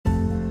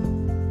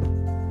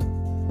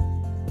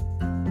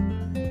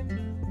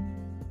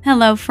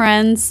Hello,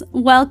 friends.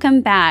 Welcome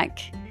back.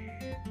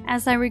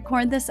 As I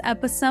record this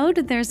episode,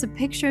 there's a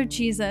picture of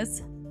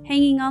Jesus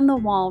hanging on the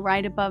wall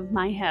right above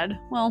my head.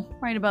 Well,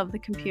 right above the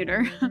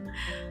computer.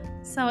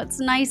 So it's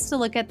nice to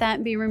look at that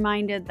and be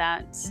reminded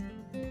that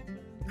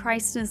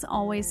Christ is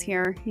always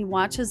here. He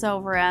watches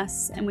over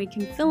us, and we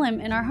can feel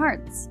Him in our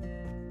hearts.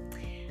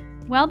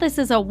 Well, this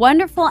is a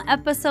wonderful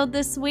episode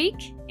this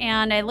week,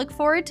 and I look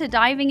forward to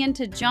diving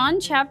into John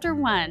chapter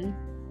 1.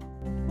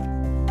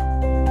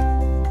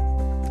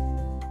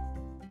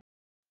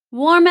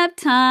 Warm-up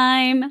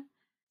time.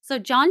 So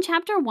John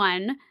chapter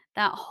 1,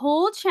 that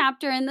whole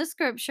chapter in the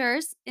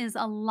scriptures is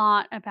a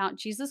lot about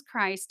Jesus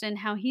Christ and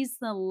how He's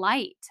the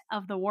light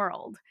of the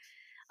world.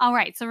 All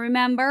right, so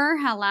remember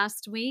how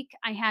last week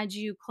I had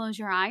you close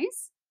your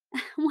eyes?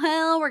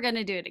 Well, we're going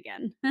to do it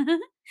again.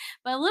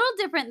 But a little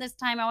different this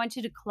time. I want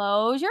you to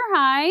close your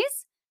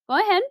eyes. Go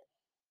ahead.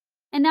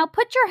 And now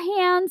put your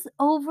hands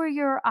over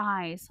your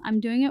eyes.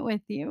 I'm doing it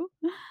with you.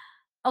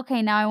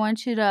 Okay, now I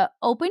want you to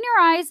open your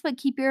eyes, but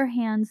keep your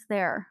hands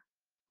there.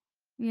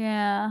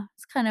 Yeah,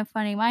 it's kind of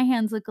funny. My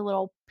hands look a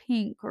little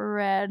pink or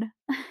red.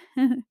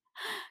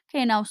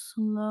 Okay, now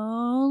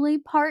slowly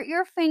part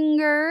your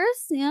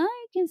fingers. Yeah,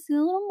 you can see a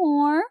little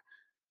more.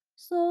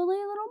 Slowly, a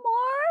little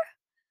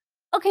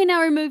more. Okay,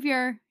 now remove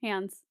your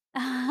hands.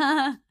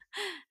 Now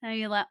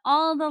you let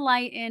all the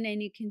light in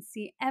and you can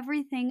see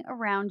everything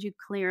around you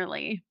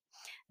clearly.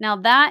 Now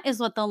that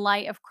is what the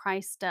light of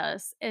Christ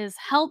does, is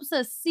helps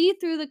us see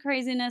through the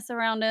craziness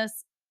around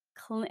us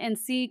and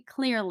see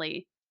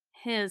clearly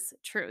His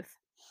truth.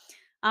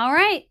 All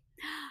right.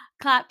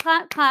 Clap,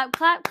 clap, clap,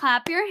 clap,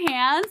 clap your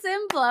hands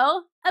and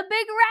blow a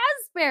big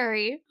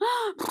raspberry.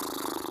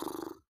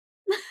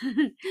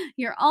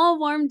 You're all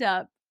warmed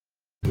up.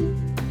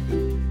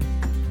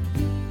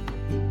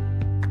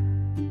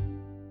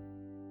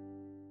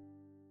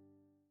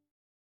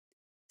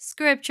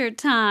 Scripture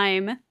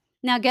time.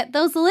 Now get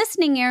those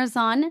listening ears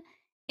on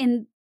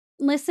and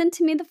listen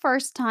to me the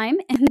first time,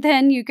 and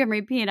then you can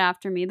repeat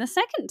after me the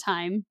second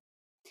time.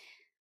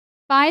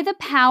 By the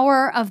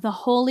power of the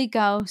Holy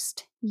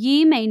Ghost,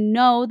 ye may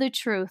know the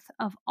truth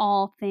of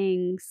all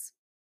things.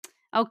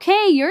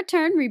 Okay, your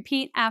turn.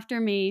 Repeat after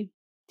me.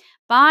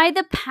 By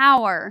the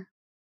power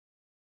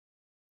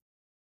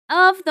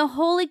of the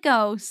Holy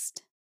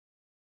Ghost,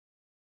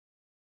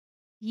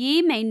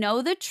 ye may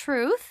know the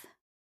truth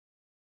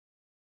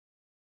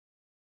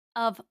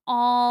of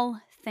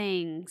all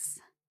things.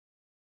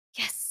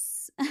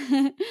 Yes.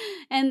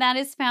 And that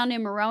is found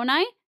in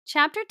Moroni,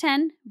 chapter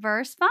 10,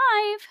 verse 5.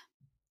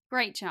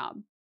 Great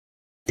job.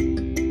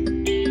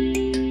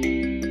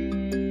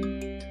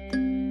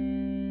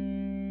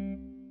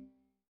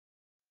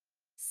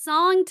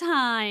 Song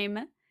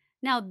time.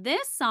 Now,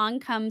 this song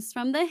comes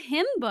from the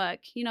hymn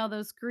book. You know,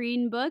 those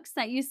green books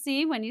that you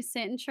see when you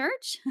sit in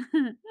church?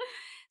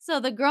 So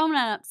the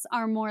grown-ups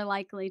are more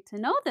likely to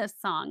know this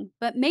song,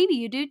 but maybe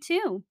you do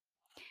too.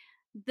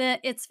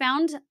 It's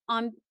found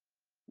on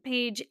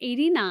page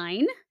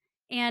 89,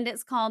 and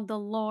it's called "The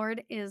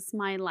Lord is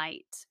My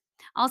Light."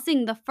 I'll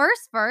sing the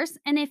first verse,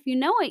 and if you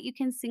know it, you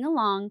can sing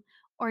along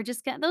or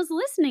just get those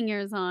listening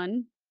ears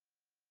on.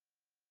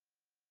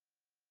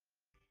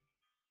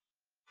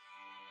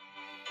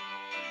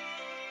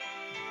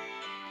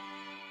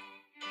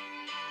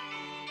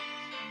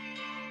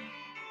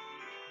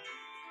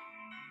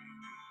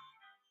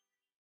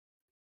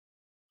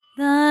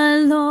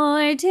 The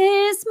Lord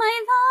is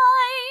my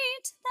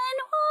light, then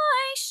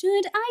why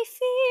should I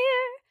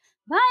fear?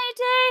 By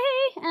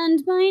day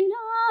and by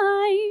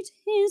night,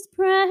 His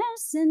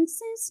presence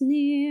is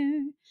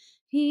near.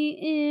 He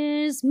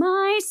is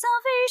my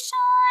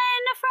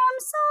salvation from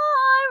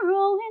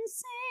sorrow and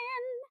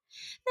sin.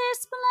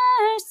 This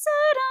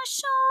blessed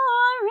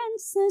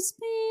assurance the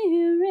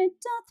Spirit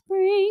doth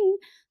bring.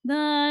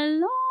 The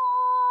Lord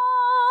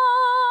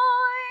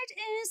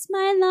is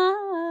my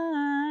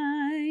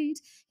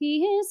light.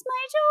 He is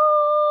my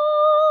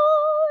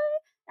joy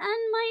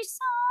and my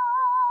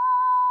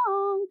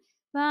song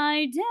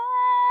by day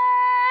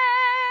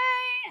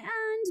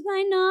and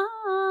by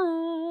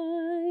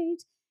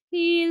night.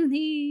 He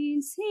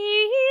leads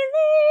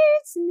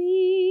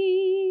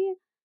me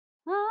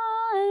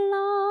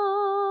along.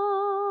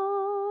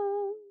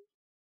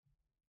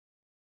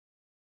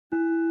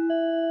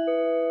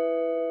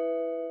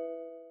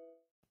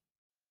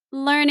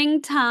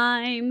 Learning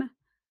time.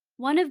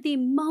 One of the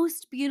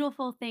most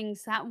beautiful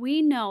things that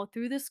we know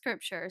through the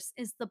scriptures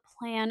is the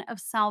plan of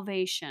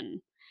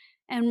salvation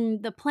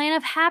and the plan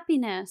of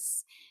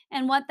happiness.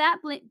 And what that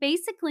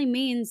basically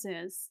means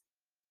is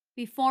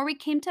before we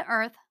came to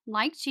earth,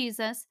 like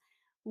Jesus,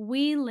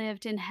 we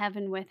lived in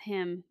heaven with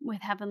Him,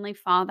 with Heavenly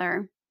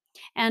Father,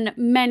 and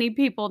many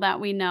people that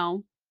we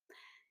know.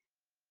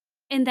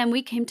 And then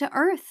we came to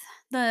earth.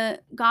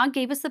 God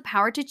gave us the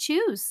power to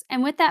choose.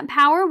 And with that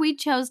power, we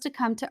chose to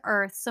come to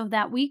earth so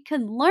that we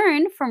could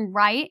learn from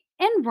right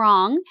and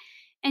wrong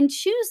and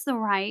choose the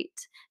right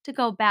to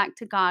go back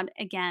to God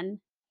again.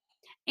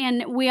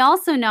 And we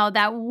also know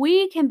that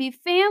we can be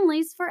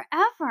families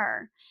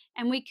forever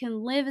and we can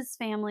live as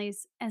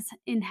families as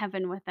in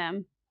heaven with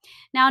them.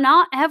 Now,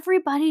 not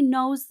everybody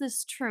knows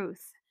this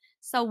truth,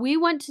 so we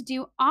want to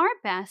do our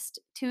best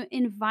to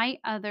invite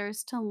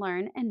others to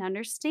learn and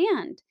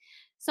understand.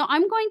 So,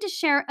 I'm going to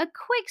share a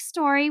quick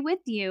story with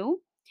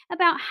you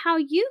about how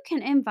you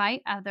can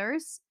invite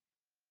others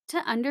to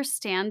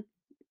understand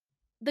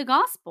the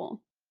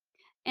gospel.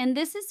 And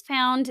this is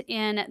found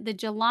in the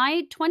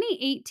July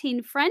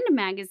 2018 Friend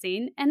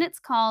magazine, and it's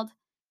called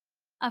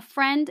A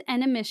Friend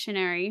and a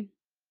Missionary.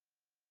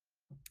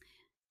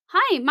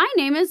 Hi, my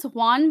name is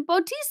Juan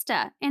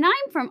Bautista, and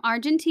I'm from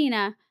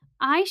Argentina.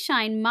 I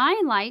shine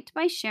my light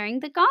by sharing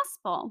the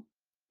gospel.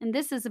 And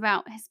this is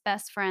about his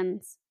best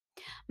friends.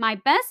 My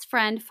best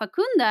friend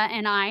Facunda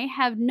and I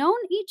have known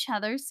each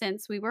other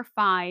since we were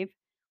 5.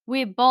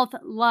 We both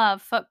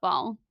love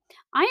football.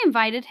 I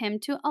invited him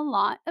to a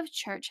lot of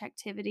church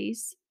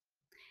activities.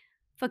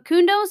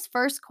 Facundo's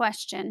first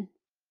question.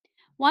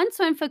 Once,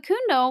 when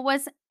Facundo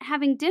was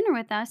having dinner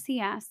with us, he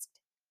asked,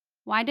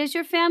 "Why does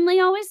your family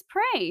always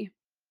pray?"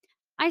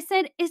 I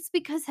said, "It's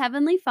because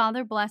Heavenly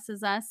Father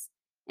blesses us,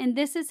 and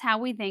this is how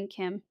we thank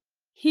Him."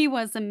 He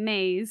was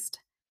amazed.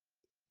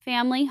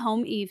 Family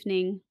home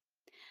evening.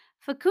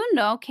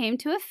 Facundo came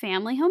to a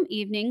family home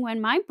evening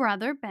when my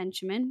brother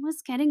Benjamin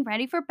was getting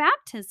ready for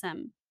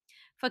baptism.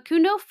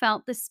 Facundo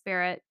felt the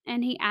Spirit,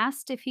 and he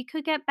asked if he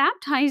could get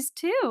baptized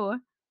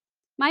too.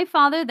 My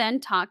father then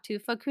talked to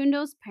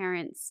Facundo's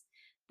parents.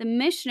 The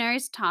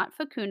missionaries taught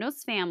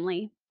Facundo's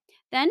family.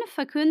 Then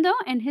Facundo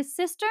and his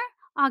sister,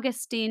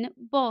 Augustine,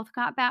 both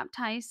got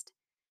baptized.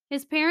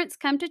 His parents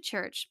come to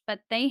church,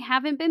 but they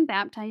haven't been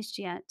baptized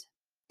yet.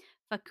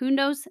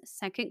 Facundo's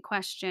second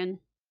question.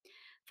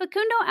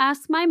 Facundo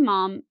asked my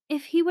mom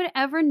if he would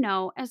ever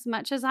know as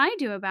much as I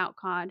do about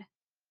God.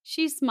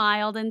 She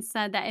smiled and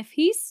said that if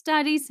he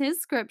studies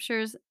his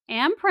scriptures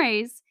and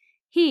prays,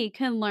 he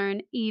can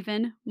learn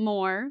even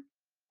more.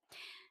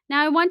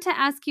 Now, I want to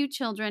ask you,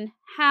 children,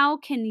 how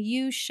can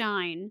you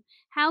shine?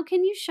 How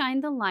can you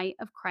shine the light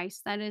of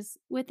Christ that is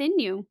within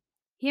you?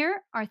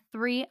 Here are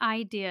 3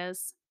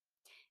 ideas.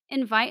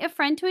 Invite a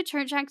friend to a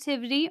church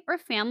activity or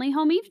family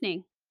home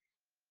evening.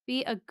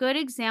 Be a good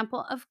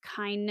example of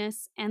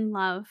kindness and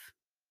love.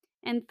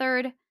 And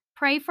third,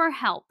 pray for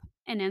help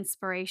and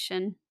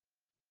inspiration.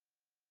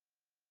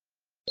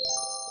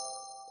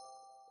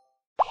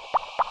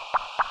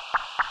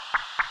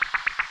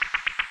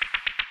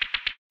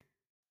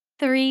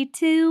 3,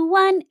 2,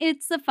 1.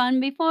 It's the fun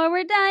before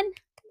we're done.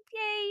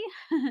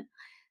 Yay!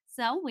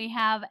 So, we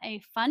have a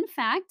fun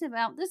fact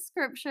about the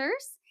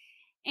scriptures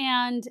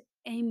and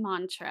a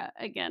mantra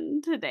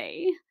again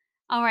today.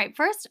 All right,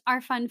 first,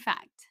 our fun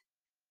fact.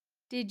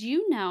 Did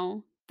you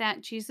know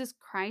that Jesus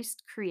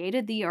Christ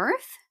created the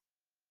earth?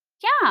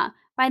 Yeah,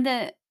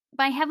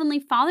 by Heavenly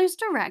Father's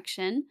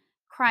direction,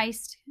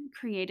 Christ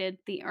created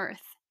the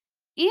earth.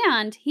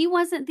 And he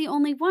wasn't the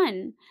only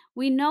one.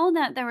 We know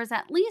that there was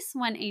at least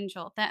one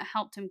angel that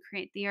helped him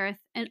create the earth,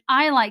 and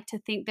I like to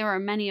think there are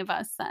many of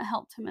us that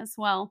helped him as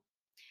well.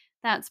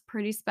 That's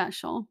pretty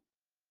special.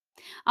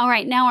 All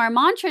right, now our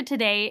mantra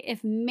today,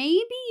 if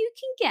maybe you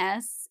can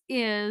guess,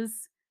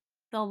 is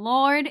the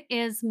Lord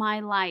is my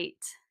light.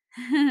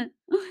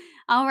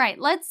 All right,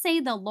 let's say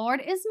the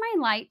Lord is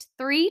my light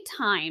 3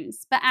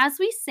 times. But as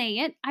we say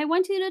it, I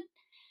want you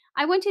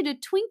to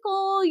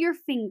twinkle your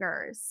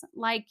fingers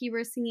like you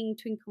were singing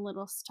Twinkle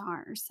Little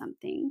Star or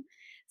something.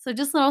 So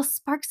just little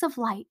sparks of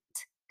light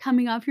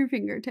coming off your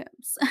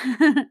fingertips.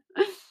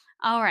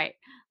 All right,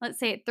 let's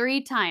say it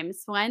 3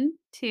 times. 1,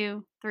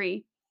 2,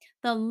 3.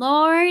 The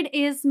Lord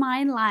is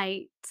my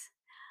light.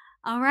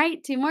 All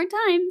right, 2 more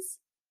times.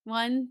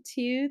 1,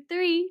 2,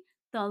 3.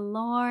 The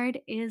Lord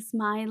is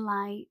my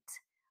light.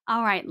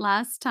 All right,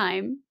 last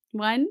time.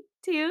 1,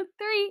 2,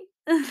 3.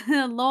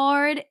 The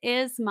Lord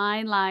is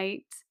my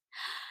light.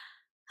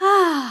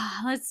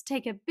 Let's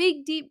take a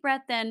big deep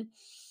breath in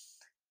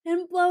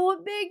and blow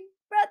a big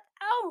breath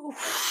out.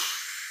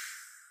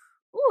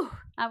 Ooh,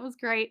 that was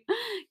great.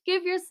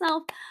 Give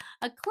yourself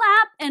a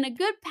clap and a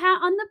good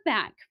pat on the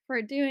back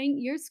for doing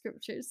your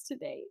scriptures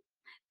today.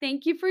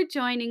 Thank you for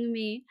joining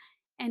me.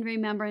 And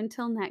remember,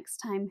 until next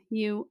time,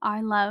 you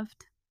are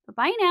loved.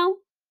 Bye bye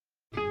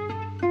now.